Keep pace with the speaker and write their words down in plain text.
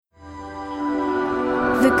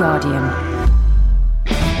The Guardian.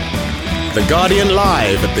 The Guardian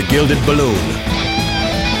live at the Gilded Balloon.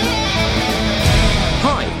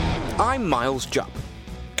 Hi, I'm Miles Jupp,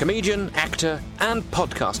 comedian, actor and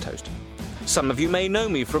podcast host. Some of you may know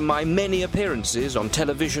me from my many appearances on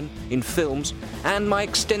television, in films, and my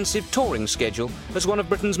extensive touring schedule as one of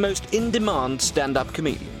Britain's most in-demand stand-up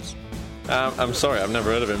comedians. I'm sorry, I've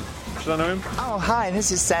never heard of him. Should I know him? Oh, hi,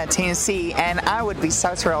 this is Tennessee, and I would be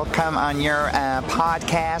so thrilled to come on your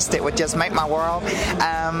podcast. It would just make my world.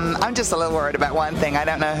 I'm just a little worried about one thing. I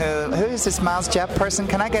don't know who is this Miles Jupp person?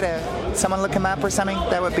 Can I get someone look him up or something?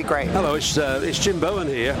 That would be great. Hello, it's Jim Bowen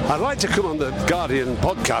here. I'd like to come on the Guardian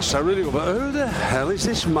podcast. I really would, but who the hell is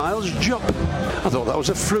this Miles Jupp? I thought that was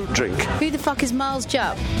a fruit drink. Who the fuck is Miles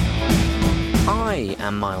Jupp? I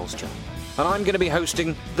am Miles Jupp, and I'm going to be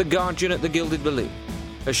hosting The Guardian at the Gilded Balloon,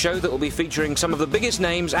 a show that will be featuring some of the biggest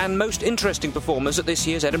names and most interesting performers at this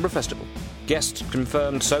year's Edinburgh Festival. Guests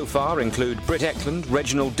confirmed so far include Britt Ekland,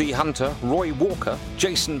 Reginald D. Hunter, Roy Walker,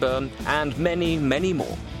 Jason Byrne, and many, many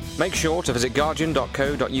more. Make sure to visit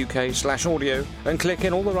guardian.co.uk/audio and click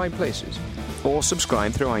in all the right places, or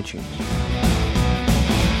subscribe through iTunes.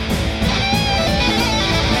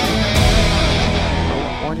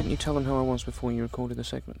 Why didn't you tell them who I was before you recorded the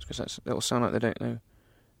segments? Because it'll sound like they don't know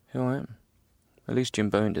who I am. At least Jim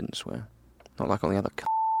Bowen didn't swear. Not like all the other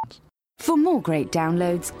c***s. For more great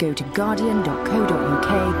downloads, go to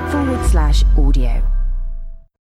guardian.co.uk/audio.